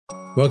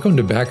Welcome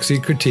to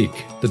Backseat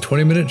Critique, the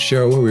 20-minute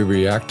show where we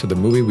react to the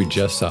movie we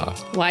just saw.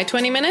 Why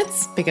 20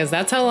 minutes? Because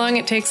that's how long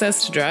it takes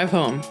us to drive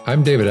home.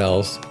 I'm David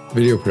Ells,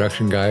 video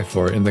production guy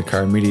for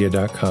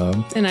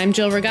InTheCarMedia.com. And I'm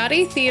Jill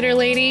Rigotti, theater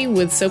lady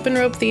with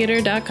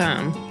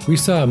SoapandRopeTheater.com. We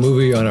saw a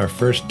movie on our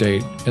first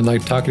date and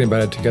liked talking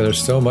about it together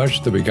so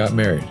much that we got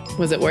married.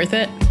 Was it worth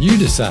it? You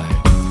decide.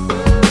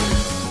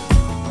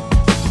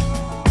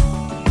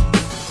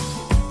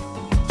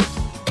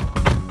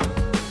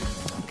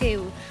 Okay,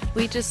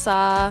 we just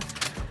saw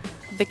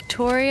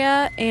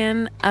Victoria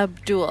and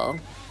Abdul.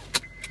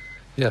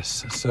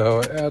 Yes,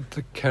 so at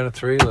the count of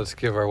three, let's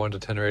give our 1 to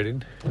 10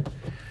 rating.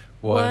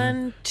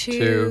 1,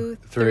 2,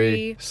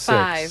 3,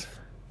 5.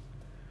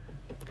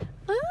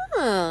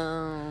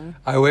 Oh.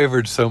 I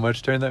wavered so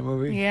much during that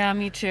movie. Yeah,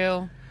 me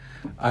too.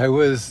 I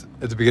was,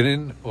 at the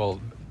beginning, I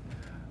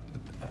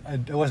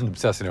wasn't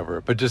obsessing over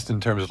it, but just in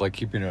terms of like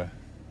keeping a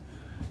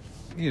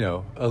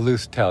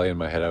loose tally in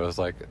my head, I was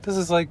like, this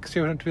is like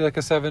shaping up to be like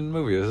a 7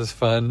 movie. This is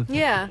fun.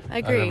 Yeah, I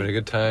agree. I'm having a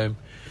good time.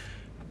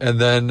 And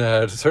then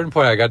at a certain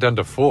point, I got down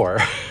to 4.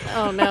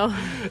 Oh, no.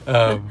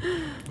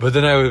 But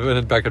then I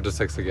went back up to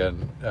 6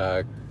 again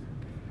at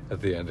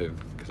the ending,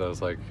 because I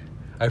was like,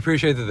 I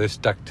appreciate that they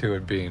stuck to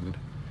it being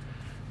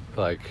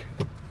like,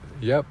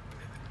 yep,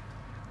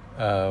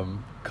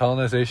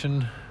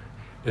 colonization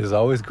is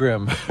always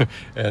grim,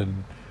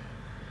 and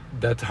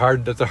that's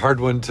hard. That's a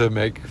hard one to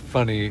make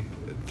funny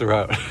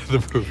throughout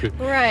the movie.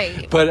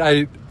 Right. But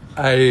I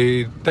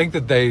think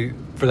that they,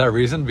 for that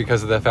reason,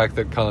 because of the fact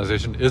that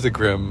colonization is a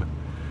grim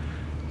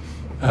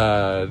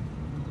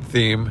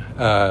theme,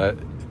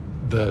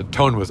 the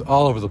tone was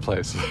all over the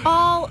place.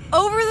 All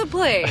over the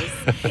place.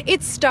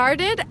 It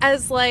started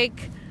as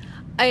like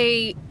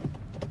I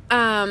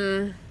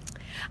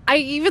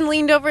even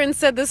leaned over and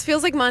said, this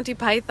feels like Monty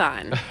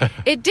Python.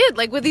 It did,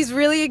 like with these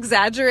really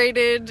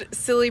exaggerated,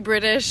 silly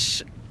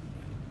British,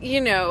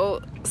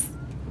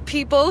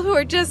 people who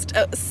are just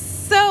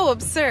so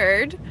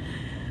absurd.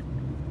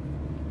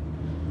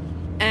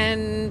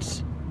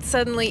 And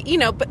suddenly,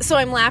 but so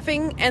I'm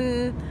laughing,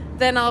 and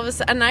then all of a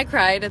sudden I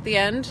cried at the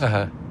end.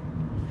 Uh-huh.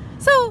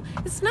 So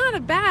it's not a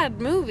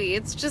bad movie.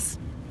 It's just,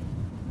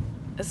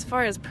 as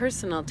far as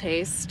personal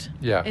taste,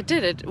 yeah,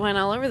 it went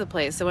all over the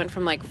place. It went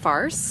from like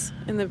farce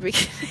in the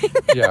beginning,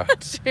 yeah,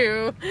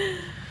 to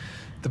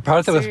the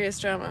part that serious was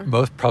drama.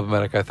 Most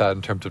problematic, I thought,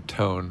 in terms of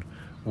tone,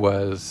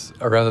 was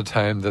around the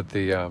time that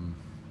the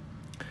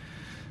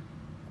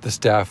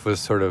staff was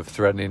sort of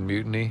threatening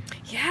mutiny.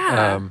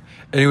 Yeah,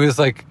 and it was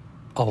like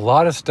a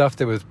lot of stuff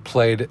that was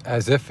played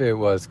as if it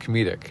was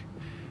comedic.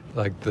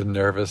 Like the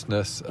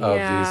nervousness of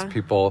these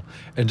people,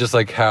 and just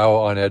like how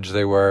on edge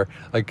they were.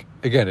 Like,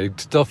 again,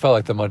 it still felt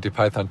like the Monty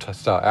Python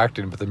style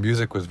acting, but the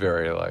music was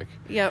very like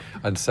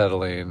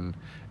unsettling,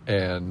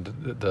 and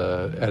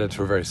the edits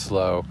were very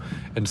slow.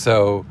 And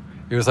so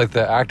it was like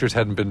the actors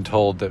hadn't been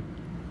told that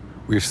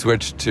we've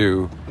switched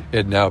to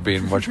it now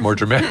being much more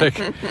dramatic,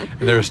 and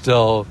they were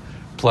still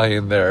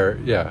playing their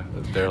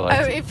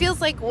like. It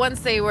feels like once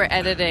they were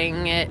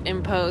editing it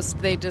in post,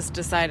 they just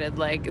decided,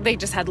 like, they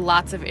just had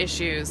lots of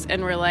issues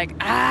and were like,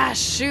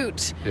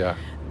 shoot. Yeah.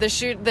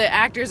 The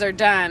actors are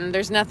done.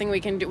 There's nothing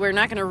we can do. We're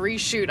not going to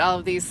reshoot all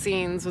of these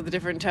scenes with a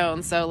different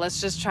tone. So let's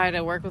just try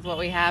to work with what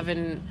we have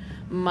and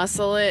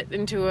muscle it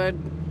into a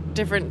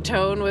different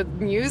tone with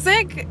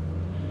music,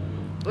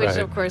 which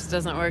of course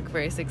doesn't work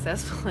very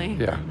successfully.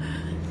 Yeah.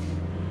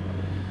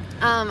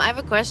 I have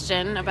a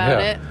question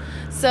about it.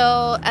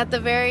 So at the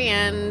very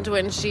end,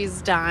 when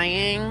she's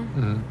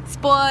dying,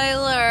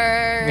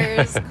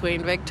 spoilers,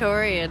 Queen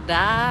Victoria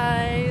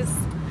dies.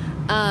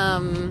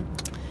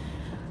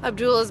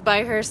 Abdul is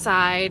by her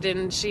side,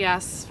 and she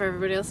asks for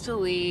everybody else to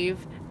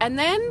leave. And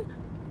then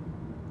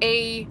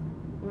a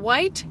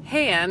white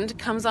hand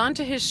comes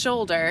onto his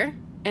shoulder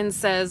and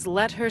says,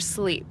 "Let her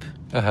sleep."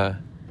 Uh-huh.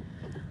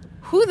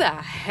 Who the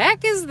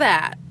heck is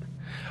that?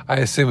 I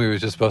assume he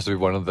was just supposed to be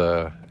one of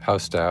the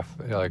house staff,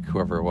 like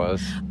whoever it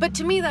was. But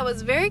to me, that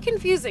was very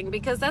confusing,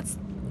 because that's,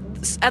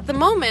 at the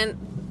moment,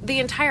 the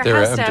entire They were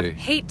house staff empty.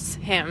 hates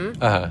him.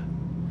 Uh-huh.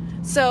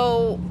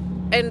 So,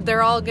 and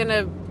they're all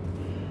gonna,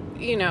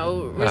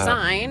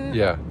 resign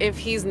if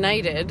he's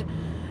knighted.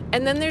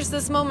 And then there's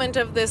this moment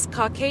of this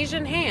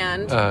Caucasian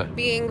hand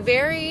being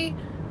very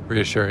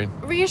reassuring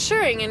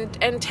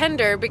and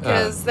tender,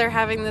 because they're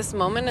having this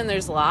moment and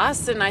there's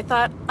loss. And I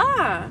thought,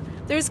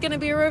 there's going to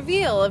be a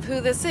reveal of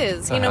who this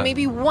is.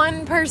 Maybe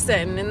one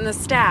person in the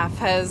staff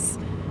has,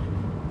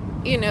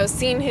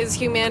 seen his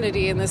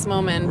humanity in this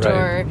moment,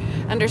 or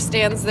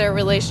understands their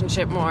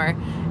relationship more.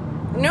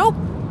 Nope.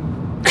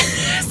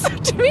 So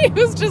to me, it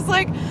was just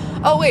like,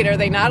 oh, wait, are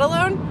they not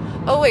alone?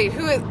 Oh, wait,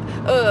 who is...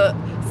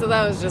 So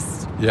that was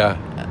just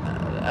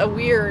a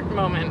weird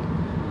moment.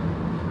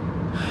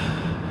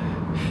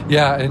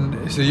 Yeah,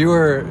 and so you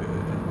were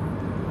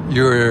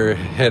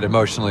hit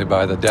emotionally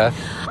by the death?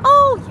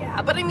 Oh,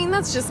 yeah, but I mean,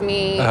 that's just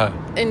me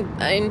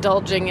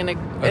indulging in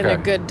a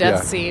good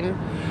death scene.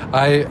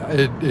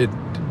 It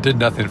did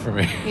nothing for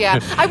me. Yeah,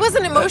 I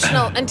wasn't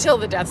emotional until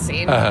the death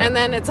scene, and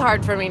then it's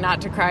hard for me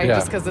not to cry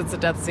just because it's a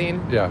death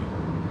scene. Yeah.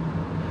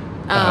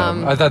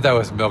 I thought that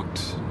was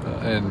milked,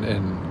 and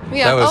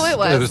yeah, it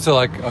was. It was still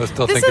like I was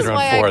still thinking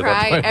around 4. This is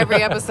why I cry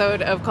every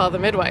episode of Call the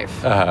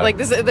Midwife. Like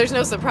this, there's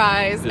no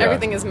surprise. Yeah.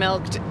 Everything is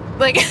milked.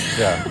 Like,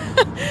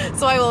 yeah.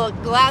 So I will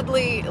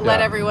gladly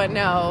let everyone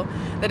know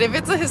that if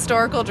it's a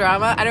historical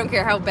drama, I don't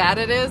care how bad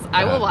it is,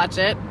 I will watch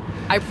it.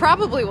 I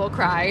probably will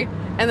cry,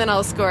 and then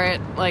I'll score it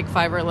like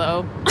 5 or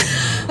lower.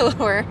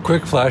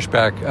 Quick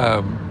flashback.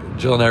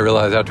 Jill and I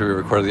realized after we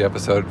recorded the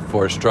episode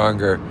for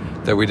Stronger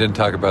that we didn't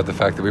talk about the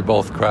fact that we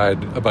both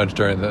cried a bunch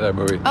during that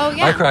movie. Oh,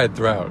 yeah. I cried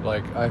throughout.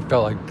 Like, I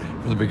felt like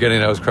from the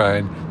beginning I was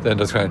crying, then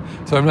I was crying.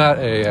 So I'm not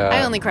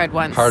I only cried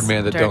once. Hard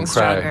man that don't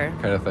cry Stronger.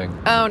 kind of thing.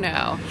 Oh,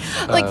 no.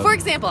 Like, for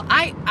example,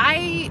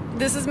 I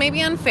this is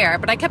maybe unfair,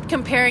 but I kept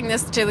comparing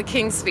this to The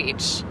King's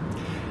Speech.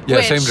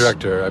 Yeah, same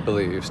director, I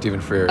believe, Stephen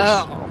Frears.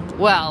 Oh,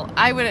 well,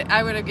 I would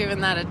have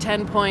given that a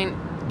 10 point...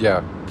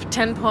 Yeah.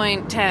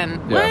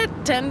 10.10. Yeah.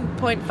 What?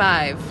 10.5.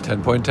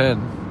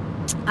 10.10.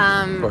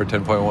 Or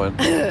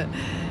 10.1.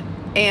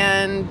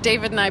 And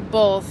David and I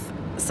both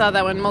saw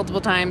that one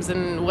multiple times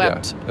and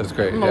wept. Yeah, that's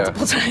great.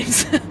 Multiple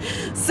times.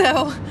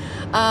 So,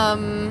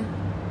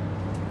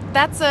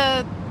 that's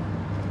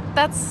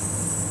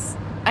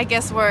I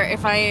guess where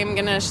if I am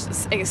gonna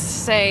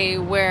say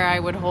where I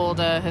would hold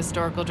a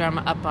historical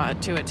drama up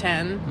to a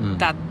 10,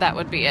 that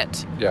would be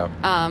it. Yeah.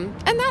 And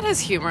that has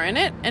humor in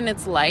it, and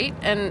it's light,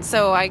 and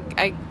so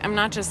I'm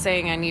not just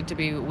saying I need to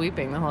be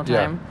weeping the whole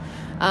time.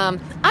 Yeah.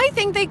 I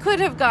think they could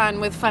have gone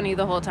with funny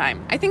the whole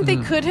time. I think they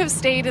could have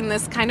stayed in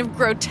this kind of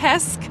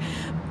grotesque,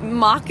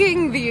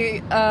 mocking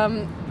the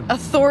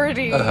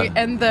authority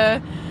and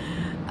the.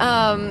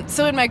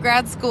 So in my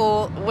grad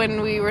school,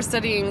 when we were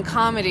studying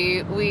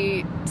comedy,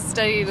 we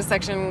studied a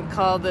section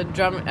called the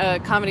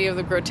comedy of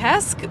the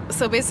grotesque.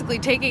 So basically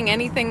taking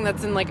anything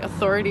that's in like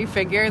authority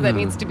figure that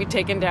needs to be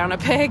taken down a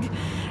peg,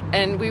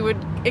 and we would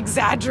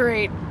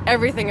exaggerate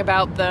everything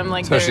about them,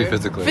 like especially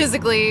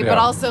physically, yeah. But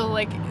also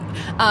like,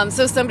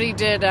 so somebody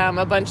did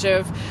a bunch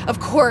of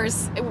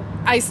course,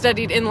 I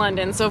studied in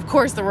London, so of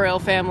course the royal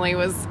family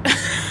was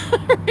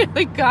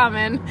really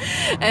common,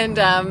 and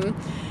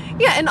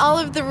yeah, and all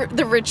of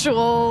the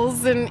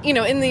rituals, and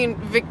in the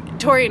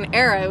Victorian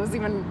era, it was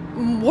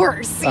even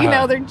worse.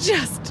 They're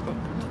just,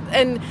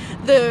 and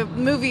the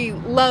movie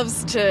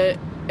loves to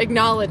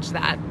acknowledge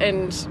that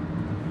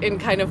and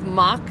kind of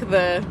mock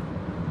the,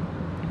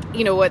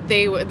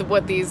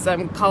 what these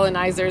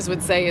colonizers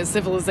would say is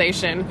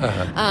civilization,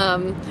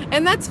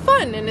 and that's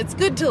fun, and it's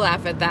good to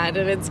laugh at that,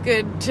 and it's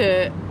good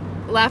to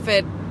laugh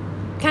at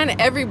kind of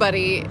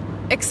everybody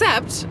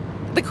except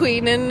the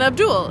Queen and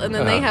Abdul, and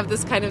then they have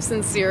this kind of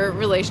sincere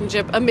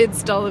relationship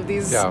amidst all of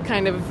these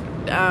kind of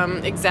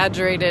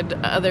exaggerated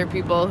other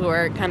people who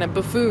are kind of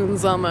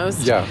buffoons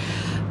almost. Yeah.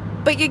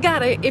 But you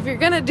gotta, if you're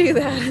gonna do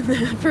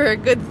that for a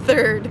good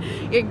third,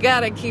 you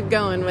gotta keep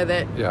going with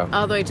it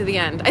all the way to the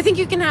end. I think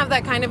you can have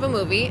that kind of a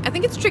movie. I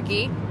think it's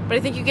tricky, but I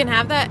think you can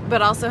have that,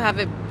 but also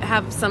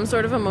have some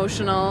sort of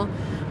emotional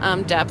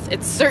depth.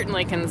 It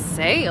certainly can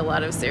say a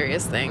lot of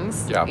serious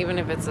things, even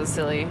if it's a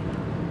silly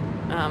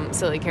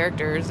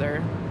characters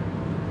or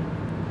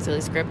silly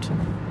script.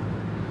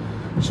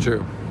 It's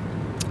true.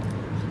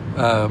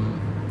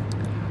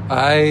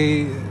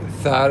 I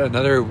thought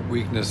another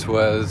weakness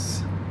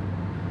was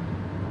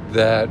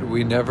that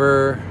we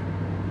never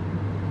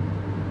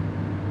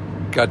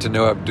got to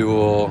know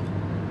Abdul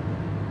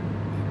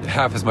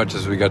half as much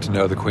as we got to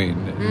know the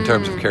Queen in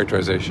terms of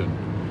characterization.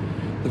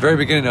 At the very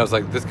beginning, I was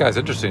like, this guy's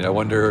interesting. I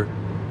wonder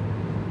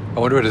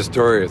what his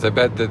story is. I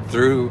bet that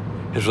through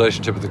his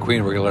relationship with the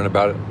Queen, we're going to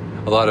learn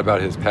a lot about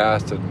his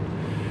past and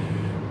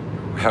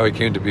how he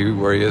came to be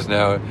where he is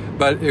now.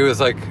 But it was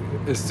like,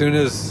 as soon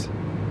as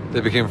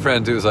they became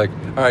friends, it was like,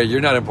 all right, you're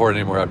not important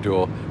anymore,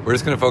 Abdul. We're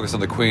just going to focus on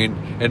the Queen,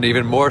 and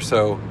even more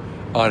so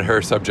on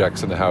her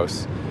subjects in the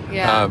house.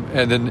 Yeah.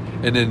 And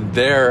then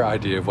their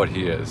idea of what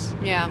he is.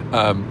 Yeah.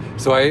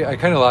 So I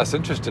kind of lost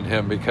interest in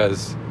him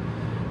because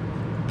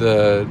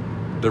the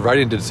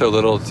writing did so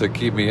little to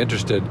keep me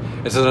interested.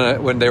 And so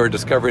then when they were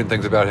discovering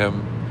things about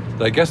him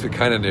that I guess we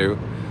kind of knew,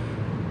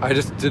 I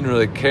just didn't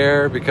really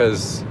care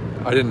because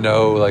I didn't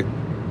know like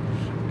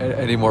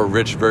any more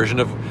rich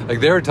version of, like,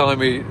 they were telling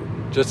me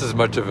just as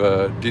much of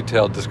a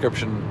detailed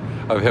description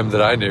of him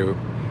that I knew,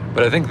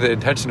 but I think the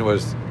intention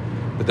was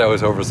that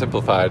was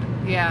oversimplified.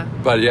 Yeah.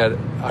 But yet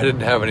I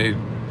didn't have any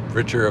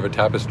richer of a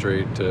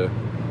tapestry to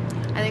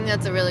I think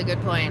that's a really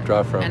good point.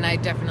 Draw from. And I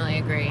definitely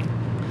agree.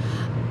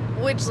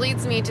 Which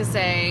leads me to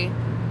say,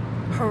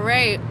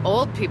 hooray,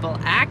 old people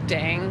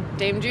acting.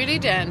 Dame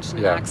Judi Dench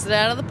knocks it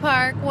out of the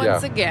park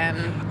once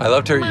again. I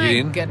loved her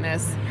eating. My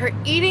goodness. Her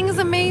eating is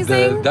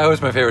amazing. That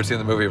was my favorite scene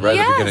in the movie at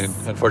the beginning.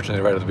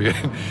 Unfortunately, right at the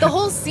beginning. The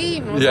whole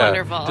scene was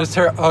wonderful. Just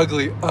her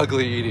ugly,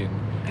 ugly eating.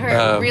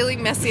 Her really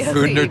messy ugly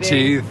food in her eating.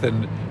 teeth,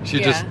 and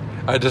she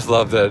I just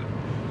love that,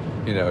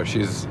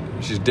 she's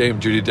Dame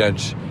Judi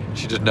Dench.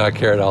 She did not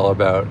care at all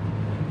about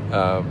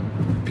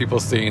people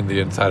seeing the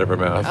inside of her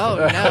mouth. Oh,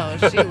 no.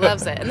 She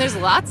loves it. And there's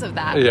lots of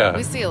that. Yeah.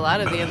 We see a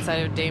lot of the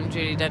inside of Dame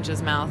Judi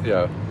Dench's mouth.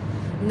 Yeah.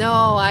 No,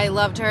 I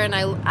loved her, and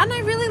I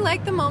really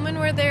liked the moment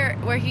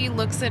where he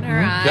looks in her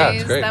eyes. Yeah,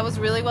 it's great. That was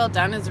really well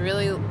done. It's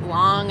really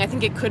long. I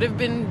think it could have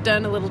been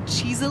done a little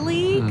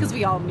cheesily because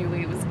we all knew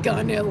he was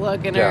gonna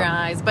look in her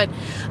eyes, but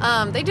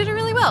they did it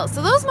really well.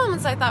 So those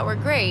moments I thought were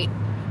great.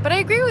 But I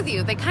agree with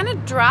you. They kind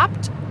of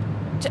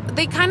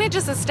they kind of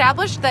just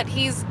established that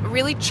he's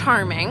really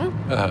charming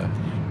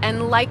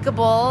and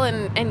likable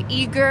and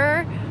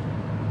eager,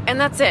 and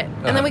that's it.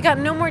 And then we got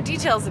no more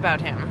details about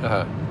him.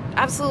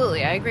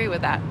 Absolutely, I agree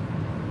with that.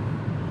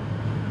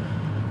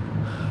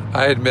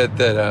 I admit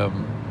that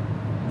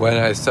when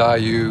I saw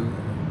you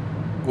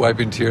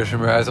wiping tears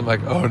from her eyes, I'm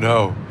like, oh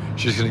no,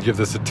 she's going to give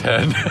this a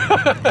 10.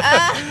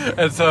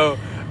 And so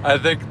I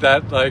think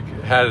that like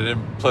had an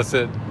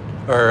implicit,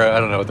 or I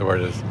don't know what the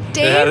word is.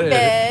 David,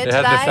 it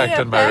had an effect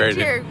on my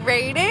rating. Your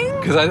rating?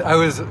 Because I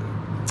was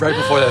right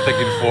before that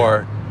thinking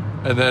 4,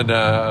 and then,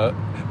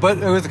 but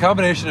it was a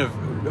combination of,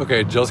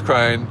 okay, Jill's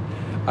crying.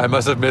 I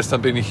must have missed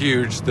something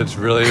huge that's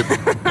really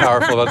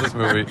powerful about this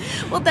movie.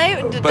 Well,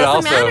 David, it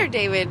doesn't matter,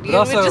 David. You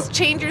would just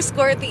change your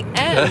score at the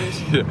end.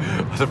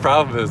 The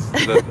problem is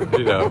that,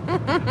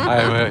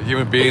 I'm a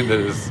human being that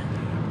is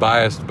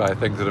biased by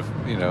things that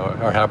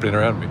are happening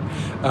around me.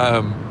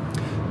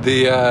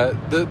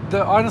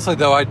 Honestly,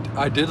 though,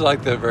 I did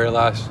like the very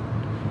last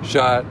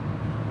shot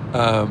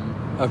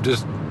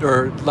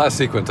or last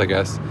sequence, I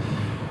guess,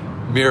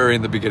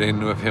 mirroring the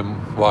beginning of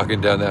him walking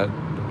down that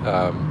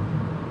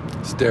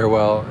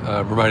stairwell,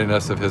 reminding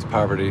us of his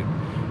poverty,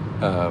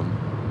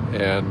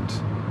 and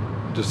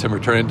just him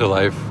returning to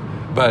life,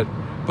 but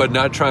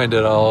not trying to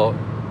at all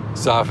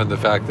soften the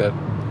fact that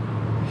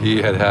he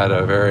had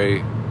a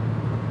very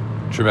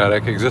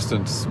traumatic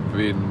existence,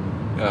 being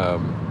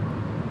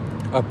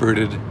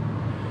uprooted,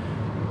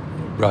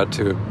 brought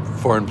to a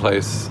foreign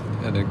place,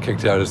 and then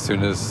kicked out as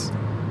soon as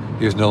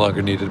he was no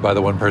longer needed by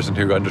the one person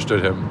who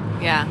understood him.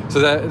 Yeah.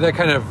 So that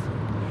kind of,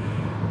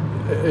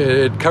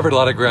 it covered a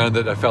lot of ground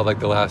that I felt like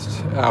the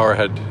last hour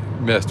had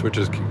missed, which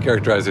is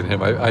characterizing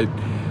him. I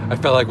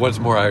felt like once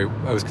more I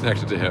was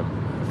connected to him,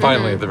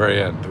 finally at the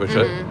very end, which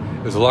it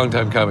was a long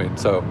time coming.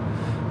 So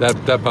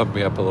that bumped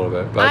me up a little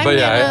bit. But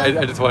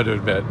I just wanted to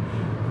admit,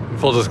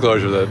 full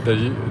disclosure, that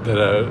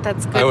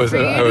that's good I was, for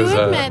you I was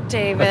to admit,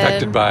 David.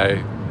 Affected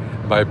by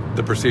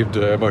the perceived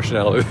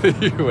emotionality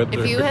that you went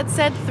through. If you had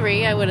said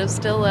 3, I would have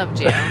still loved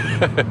you.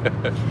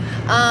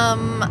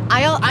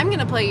 I'm going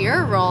to play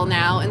your role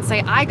now and say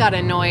I got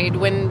annoyed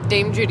when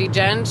Dame Judi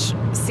Dench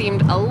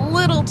seemed a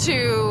little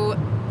too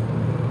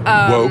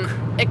woke.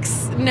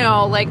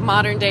 No, like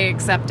modern day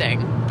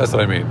accepting. That's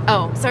what I mean.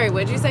 Oh, sorry.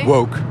 What did you say?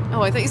 Woke.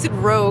 Oh, I thought you said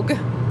rogue.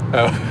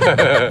 Oh.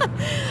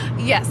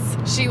 Yes,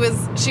 she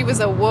was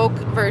a woke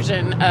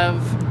version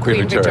of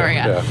Queen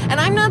Victoria. Yeah. And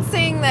I'm not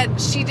saying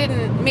that she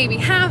didn't maybe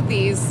have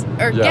these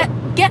or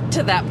get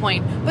to that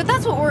point, but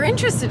that's what we're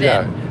interested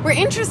in. We're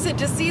interested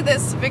to see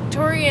this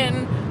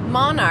Victorian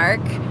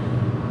monarch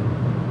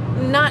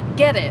not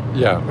get it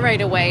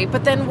right away,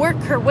 but then work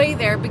her way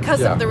there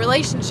because of the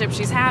relationship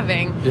she's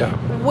having. Yeah.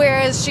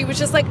 Whereas she was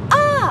just like,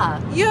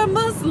 you're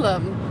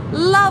Muslim.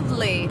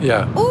 Lovely.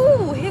 Yeah.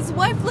 Ooh, his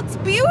wife looks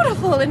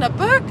beautiful in a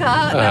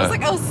burqa. And I was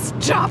like, oh,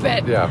 stop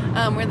it.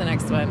 Yeah. We're the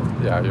next one.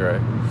 Yeah, you're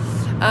right.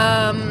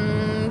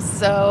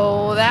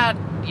 So that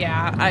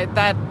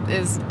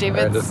is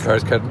David's. Right, this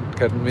car's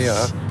cutting me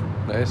off.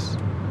 Nice.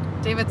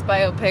 David's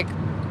biopic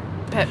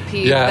pet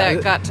peeve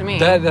that got to me.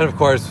 That of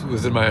course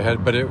was in my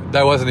head, but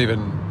that wasn't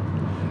even,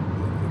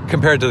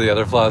 compared to the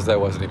other flaws,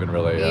 that wasn't even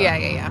really.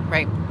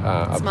 Right.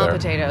 Small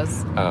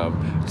potatoes.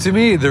 To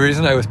me, the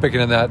reason I was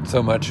picking on that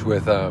so much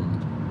with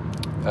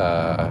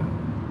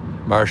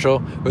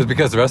Marshall was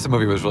because the rest of the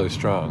movie was really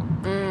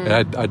strong,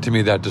 and to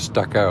me that just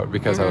stuck out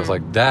because I was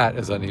like, that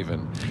is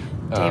uneven.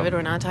 David,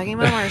 we're not talking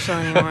about Marshall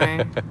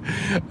anymore.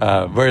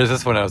 Whereas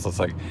this one, I was just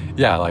like,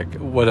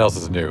 what else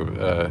is new?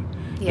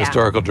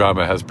 Historical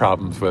drama has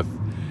problems with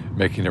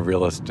making a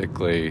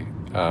realistically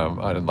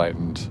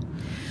unenlightened.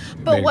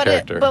 But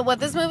what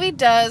this movie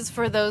does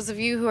for those of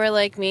you who are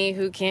like me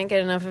who can't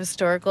get enough of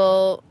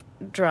historical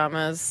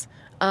dramas,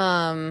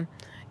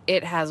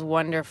 it has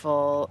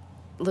wonderful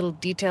little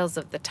details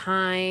of the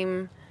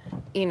time.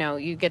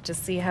 You get to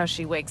see how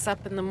she wakes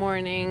up in the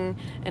morning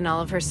and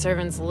all of her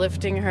servants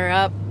lifting her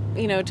up,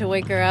 to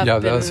wake her up. Yeah,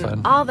 that was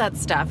fun. All that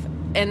stuff.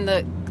 And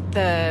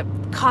the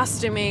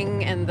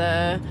costuming and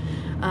the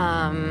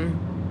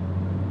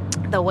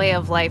way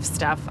of life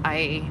stuff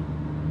I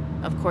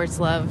of course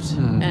loved,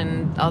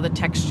 and all the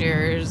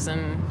textures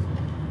and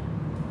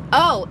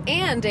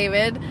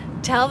David,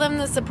 tell them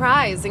the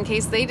surprise in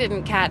case they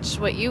didn't catch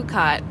what you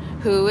caught.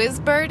 Who is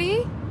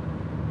Birdie?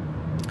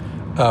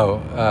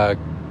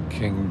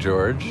 King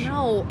George.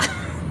 No,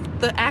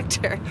 the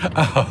actor.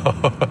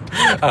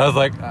 I was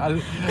like,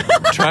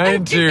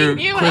 trying to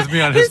quiz me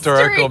on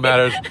historical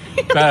matters.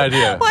 Bad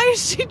idea. Why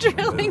is she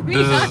drilling me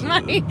on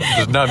my...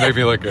 Does not make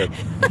me look good.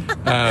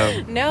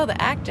 No, the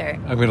actor.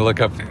 I'm going to look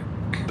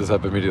this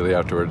up immediately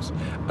afterwards.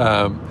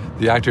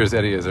 The actor is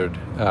Eddie Izzard,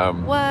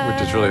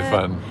 which is really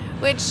fun.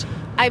 Which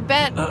I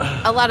bet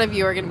a lot of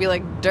you are going to be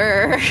like,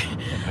 "Durr,"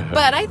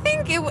 but I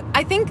think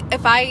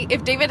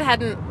if David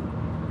hadn't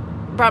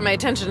brought my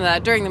attention to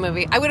that during the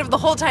movie, I would have the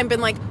whole time been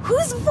like,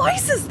 "Whose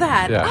voice is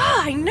that? Yeah.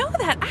 I know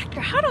that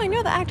actor. How do I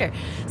know the actor?"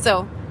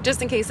 So,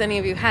 just in case any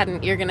of you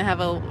hadn't, you're going to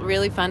have a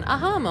really fun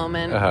aha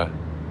moment.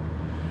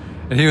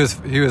 And he was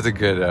a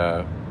good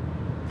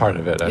part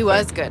of it. He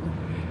was good.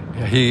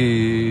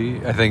 He,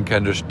 I think,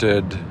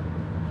 understood.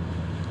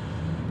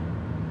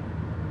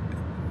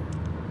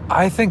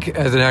 I think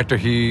as an actor,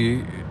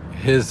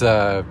 his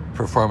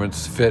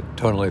performance fit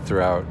tonally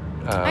throughout.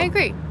 I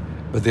agree.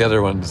 But the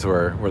other ones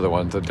were the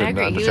ones that didn't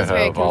understand how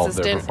to evolve their performance. He was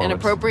very consistent and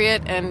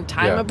appropriate and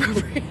time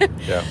appropriate.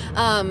 Yeah.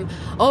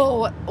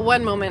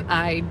 One moment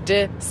I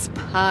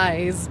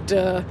despised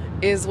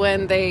is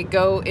when they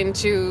go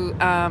into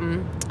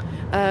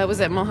was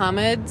it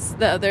Mohammed's,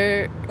 the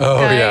other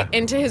guy,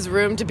 into his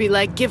room to be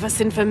like, "Give us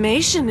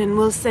information and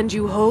we'll send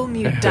you home,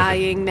 you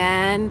dying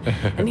man."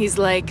 And he's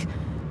like,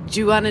 "Do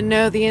you want to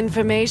know the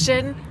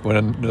information? Want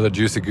to know the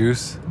juicy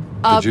goose?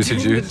 The juicy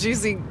juice?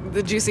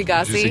 The juicy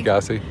gossy. Juicy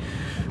gossy.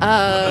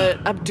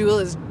 Abdul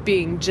is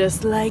being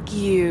just like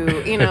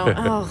you." You know,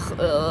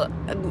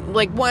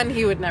 like, one,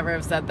 he would never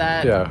have said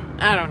that. Yeah.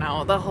 I don't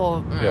know, the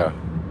whole... Yeah.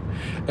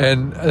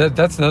 And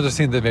that's another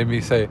scene that made me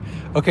say,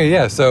 okay,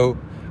 yeah, so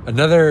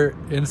another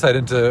insight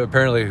into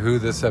apparently who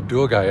this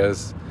Abdul guy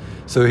is.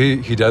 So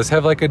he does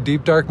have like a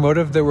deep, dark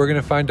motive that we're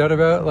going to find out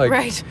about? Like,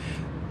 right.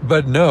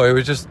 But no, it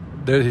was just...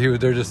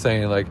 They're just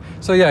saying, like,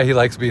 so yeah, he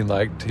likes being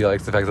liked. He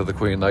likes the fact that the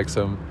queen likes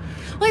him.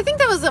 Well, I think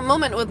that was a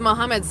moment with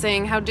Muhammad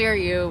saying, "How dare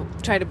you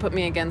try to put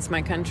me against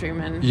my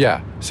countrymen?"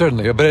 Yeah,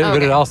 certainly. But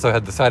it also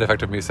had the side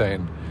effect of me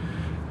saying,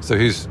 so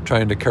he's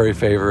trying to curry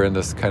favor in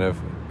this kind of...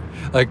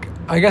 Like,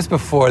 I guess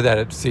before that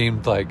it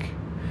seemed like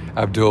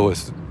Abdul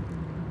was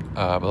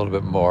a little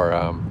bit more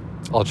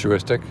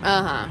altruistic.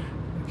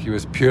 He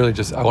was purely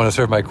just, I want to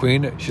serve my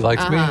queen. She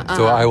likes me,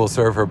 so I will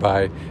serve her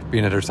by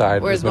being at her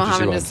side. Whereas as much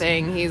Muhammad as she is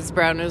saying he's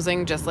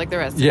brown-nosing just like the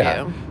rest of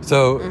you.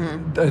 So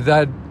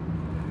that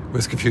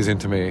was confusing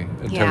to me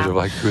in terms of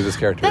like who this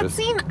character is. That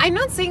scene, I'm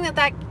not saying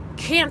that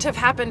can't have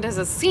happened as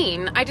a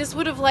scene. I just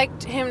would have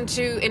liked him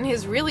to, in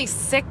his really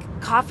sick,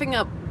 coughing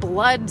up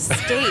blood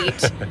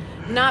state,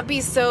 not be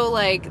so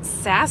like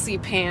sassy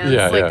pants,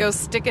 go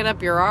stick it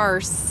up your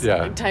arse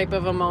type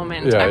of a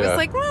moment. I was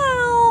like,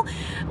 well,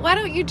 why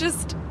don't you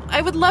just...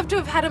 I would love to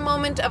have had a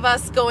moment of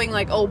us going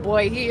like, "Oh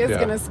boy, he is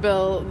going to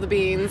spill the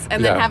beans,"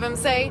 and then have him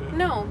say,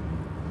 "No,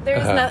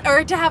 there's not,"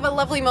 or to have a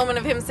lovely moment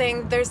of him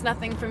saying, "There's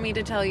nothing for me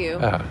to tell you,"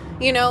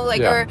 you know,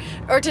 like,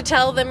 or to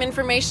tell them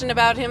information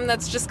about him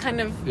that's just kind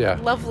of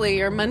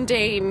lovely or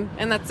mundane,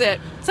 and that's it.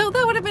 So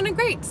that would have been a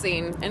great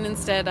scene, and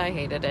instead I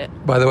hated it.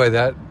 By the way,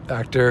 that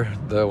actor,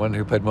 the one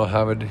who played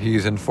Mohammed,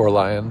 he's in Four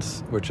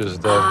Lions, which is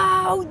the...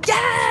 Oh,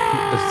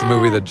 yeah! It's the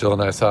movie that Jill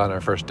and I saw on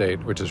our first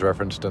date, which is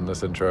referenced in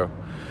this intro.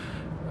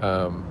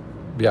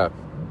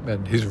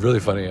 And he's really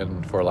funny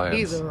in Four Lions.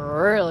 He's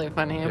really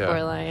funny in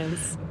Four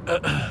Lions.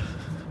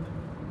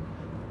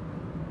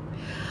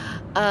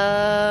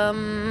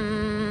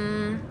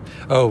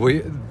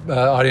 We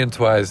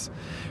audience-wise,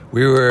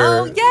 we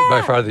were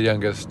by far the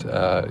youngest.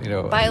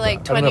 By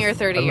like 20 or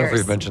 30 years. I don't know if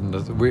we've mentioned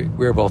this. We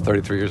were both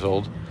 33 years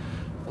old.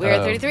 We were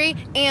 33,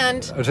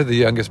 and... I'd say the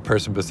youngest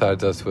person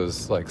besides us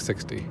was like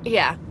 60.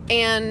 Yeah,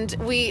 and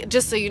we,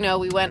 just so you know,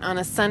 we went on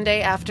a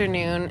Sunday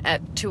afternoon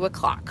at 2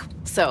 o'clock.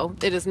 So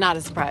it is not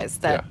a surprise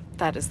that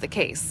that is the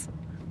case.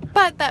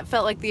 But that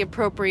felt like the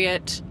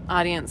appropriate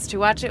audience to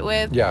watch it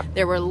with. Yeah.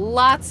 There were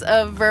lots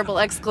of verbal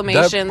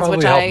exclamations, that probably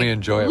which helped I me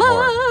enjoy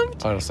loved.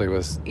 It more, honestly,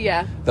 was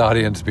the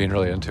audience being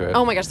really into it.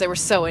 Oh my gosh, they were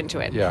so into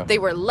it. Yeah. They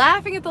were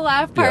laughing at the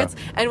laugh parts,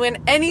 and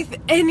when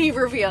any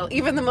reveal,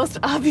 even the most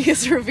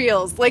obvious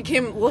reveals, like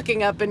him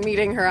looking up and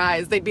meeting her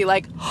eyes, they'd be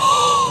like,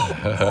 oh,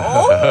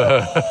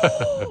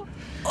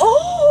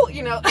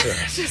 you know,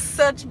 just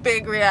such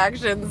big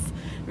reactions.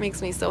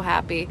 Makes me so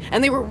happy.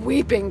 And they were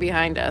weeping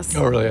behind us.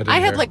 Oh, really? I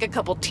had like a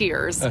couple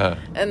tears,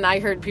 and I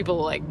heard people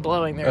like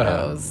blowing their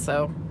nose.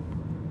 So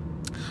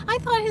I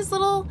thought his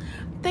little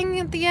thing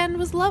at the end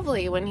was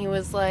lovely when he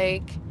was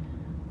like,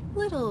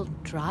 "Little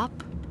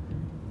drop,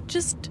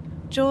 just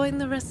join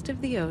the rest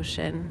of the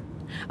ocean."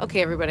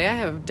 Okay, everybody, I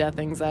have death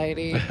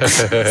anxiety.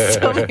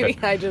 So maybe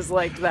I just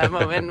liked that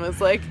moment and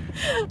was like,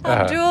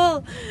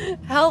 "Abdul,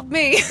 help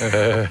me."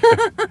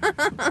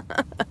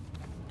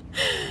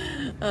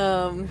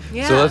 So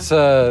let's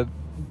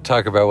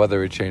talk about whether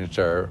we changed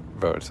our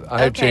votes.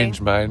 I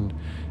changed mine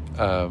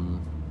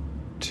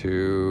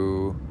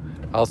to,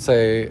 I'll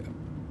say,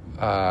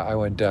 I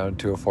went down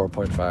to a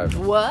 4.5.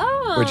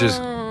 Whoa!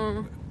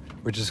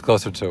 Which is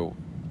closer to,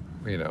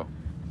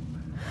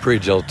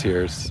 pre-Jill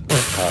tears.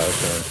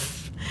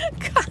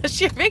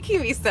 Gosh, you're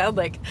making me sound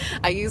like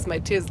I use my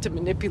tears to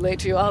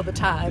manipulate you all the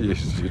time.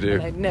 Yes, you do.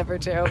 And I never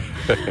do.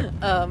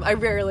 I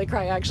rarely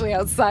cry actually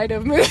outside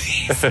of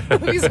movies.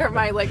 Movies are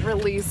my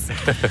release.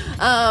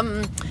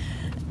 I'm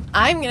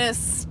gonna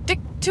stick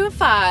to a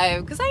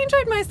 5 because I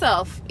enjoyed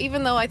myself,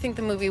 even though I think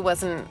the movie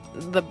wasn't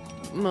the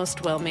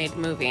most well-made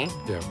movie.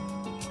 Yeah.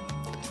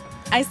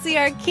 I see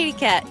our kitty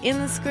cat in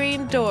the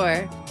screen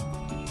door.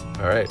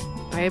 All right.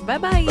 All right,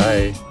 bye-bye.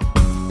 Bye.